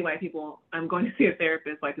 going to see white people. I'm going to see a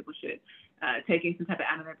therapist, white people shit. Taking some type of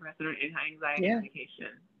antidepressant or anti-anxiety medication,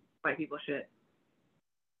 white people shit.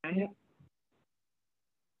 Right? Yeah.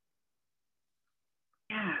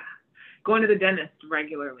 Yeah. Going to the dentist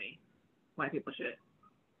regularly, white people shit.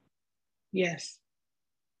 Yes.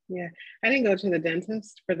 Yeah. I didn't go to the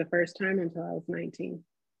dentist for the first time until I was 19.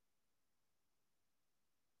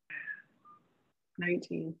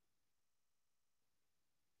 19.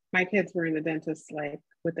 My kids were in the dentist like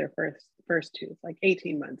with their first tooth, like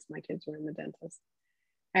 18 months. My kids were in the dentist.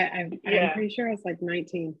 I'm pretty sure I was like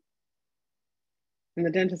 19. And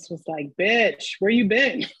the dentist was like, bitch, where you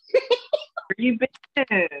been? Where you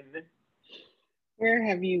been? Where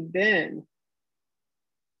have you been?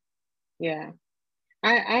 Yeah.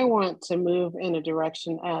 I want to move in a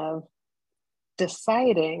direction of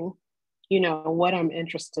deciding, you know, what I'm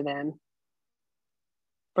interested in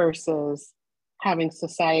versus having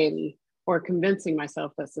society or convincing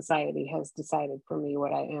myself that society has decided for me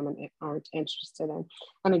what I am and aren't interested in.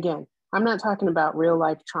 And again, I'm not talking about real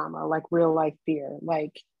life trauma, like real life fear,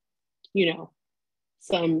 like, you know,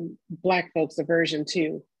 some Black folks aversion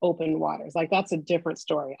to open waters. Like that's a different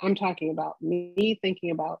story. I'm talking about me thinking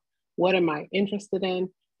about what am I interested in?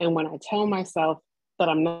 And when I tell myself that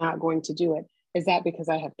I'm not going to do it, is that because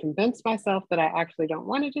I have convinced myself that I actually don't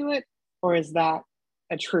want to do it? Or is that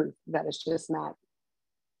a truth that it's just not,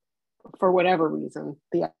 for whatever reason,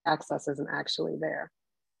 the access isn't actually there?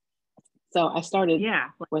 So I started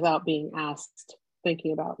without being asked,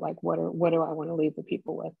 thinking about like, what do I want to leave the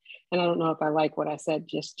people with? And I don't know if I like what I said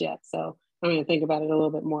just yet. So I'm going to think about it a little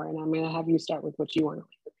bit more, and I'm going to have you start with what you want to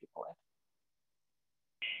leave the people with.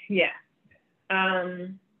 Yeah.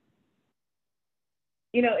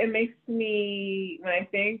 You know, it makes me, when I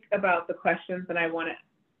think about the questions that I want to,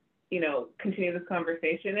 you know, continue this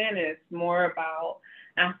conversation in, it's more about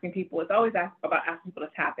asking people, it's always about asking people to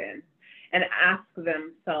tap in and ask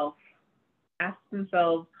themselves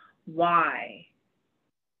why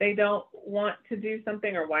they don't want to do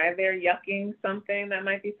something or why they're yucking something that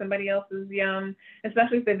might be somebody else's yum,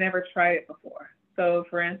 especially if they've never tried it before. So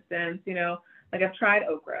for instance, you know, like I've tried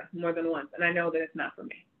okra more than once and I know that it's not for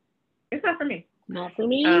me. It's not for me. Not for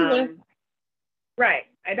me either. Right.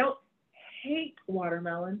 I don't hate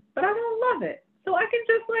watermelon, but I don't love it. So I can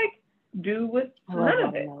just like do with none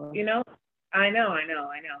of it, you know? I know.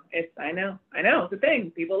 It's a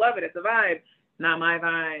thing. People love it. It's a vibe. Not my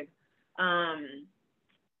vibe.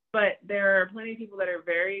 But there are plenty of people that are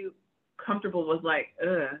very comfortable with like,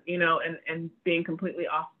 you know, and being completely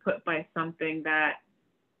off put by something that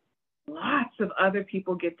lots of other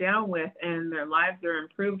people get down with and their lives are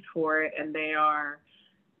improved for it, and they're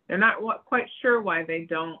not quite sure why they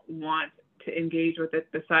don't want to engage with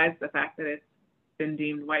it besides the fact that it's been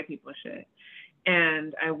deemed white people shit.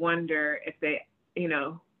 And I wonder if they, you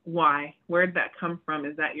know, why? Where did that come from?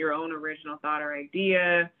 Is that your own original thought or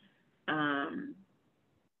idea?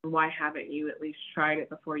 Why haven't you at least tried it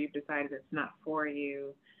before you've decided it's not for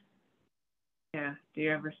you? Yeah. Do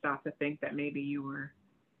you ever stop to think that maybe you were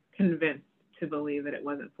convinced to believe that it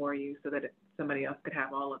wasn't for you so that somebody else could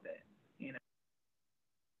have all of it, you know?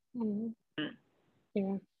 Mm-hmm.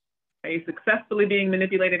 Yeah. Are you successfully being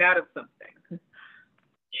manipulated out of something?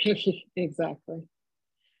 Exactly.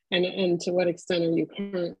 And to what extent are you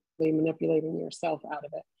currently manipulating yourself out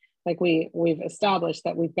of it? Like we've established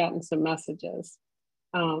that we've gotten some messages,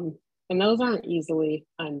 and those aren't easily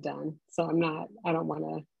undone. So I don't want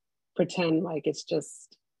to pretend like it's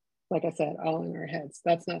just, like I said, all in our heads.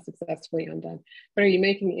 That's not successfully undone. But are you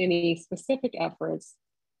making any specific efforts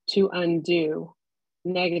to undo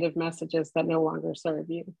negative messages that no longer serve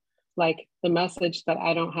you? Like the message that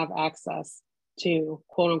I don't have access to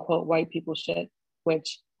quote unquote white people shit,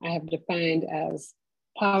 which I have defined as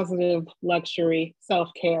positive luxury,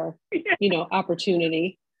 self-care,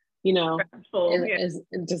 opportunity, does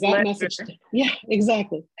that message, yeah,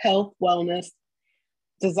 exactly. Health, wellness,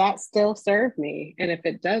 does that still serve me? And if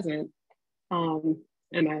it doesn't, am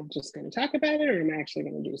I just going to talk about it, or am I actually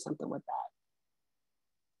going to do something with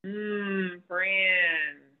that? Fran.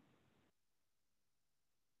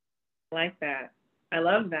 I like that. I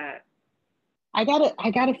love that. I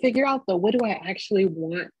gotta figure out though, what do I actually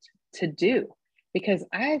want to do? Because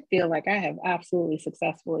I feel like I have absolutely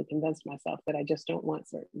successfully convinced myself that I just don't want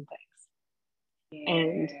certain things.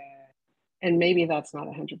 Yeah. And maybe that's not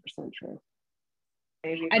 100% true.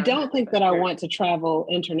 I don't think that I want to travel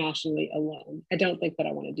internationally alone. I don't think that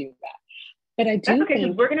I want to do that. But I do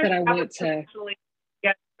think that I want to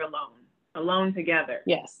get alone together.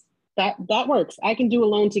 Yes, that works. I can do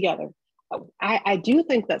alone together. I do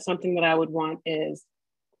think that something that I would want is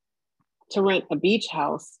to rent a beach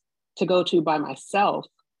house to go to by myself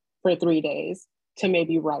for 3 days to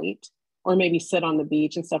maybe write or maybe sit on the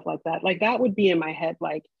beach and stuff like that. Like that would be in my head,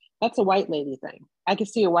 like that's a white lady thing. I could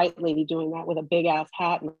see a white lady doing that with a big ass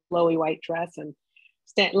hat and a flowy white dress and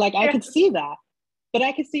I could see that, but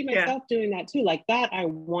I could see myself doing that too. Like that I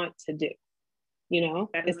want to do,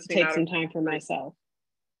 is to take some time for myself.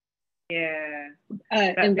 Yeah.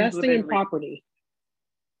 Investing in property.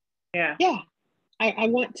 Yeah. Yeah. I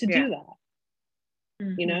want to do that,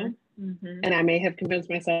 Mm-hmm. And I may have convinced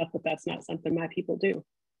myself that that's not something my people do.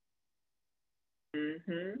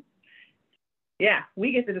 Mm-hmm. Yeah,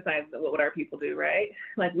 we get to decide what our people do, right?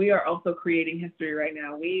 Like we are also creating history right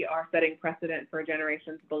now. We are setting precedent for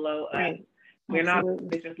generations below us. Right. We're Absolutely.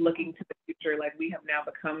 Not just looking to the future. Like we have now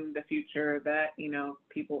become the future that,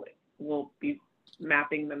 people will be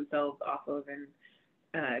mapping themselves off of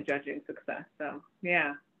and judging success. So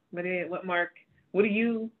yeah,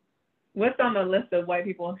 what's on the list of white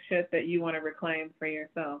people shit that you want to reclaim for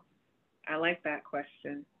yourself? I like that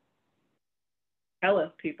question. Tell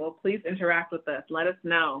us, people. Please interact with us. Let us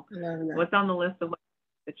know what's on the list of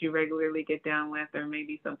that you regularly get down with, or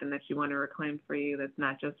maybe something that you want to reclaim for you that's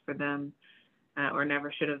not just for them or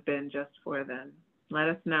never should have been just for them. Let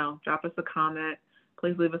us know. Drop us a comment.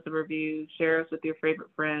 Please leave us a review. Share us with your favorite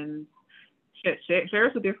friends. Share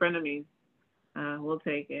us with your frenemies. We'll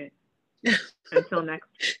take it. Until next.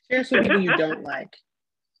 Share us with people you don't like.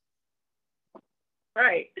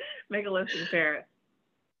 Right. Make a list and share it.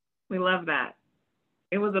 We love that.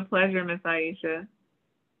 It was a pleasure, Miss Aisha.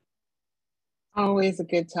 Always a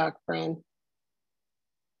good talk, friend.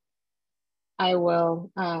 I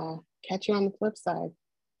will catch you on the flip side.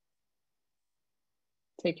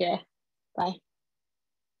 Take care. Bye.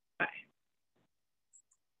 Bye.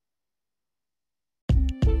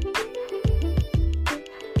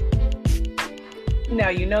 Now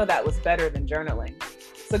you know that was better than journaling.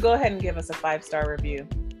 So go ahead and give us a 5-star review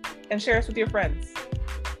and share us with your friends.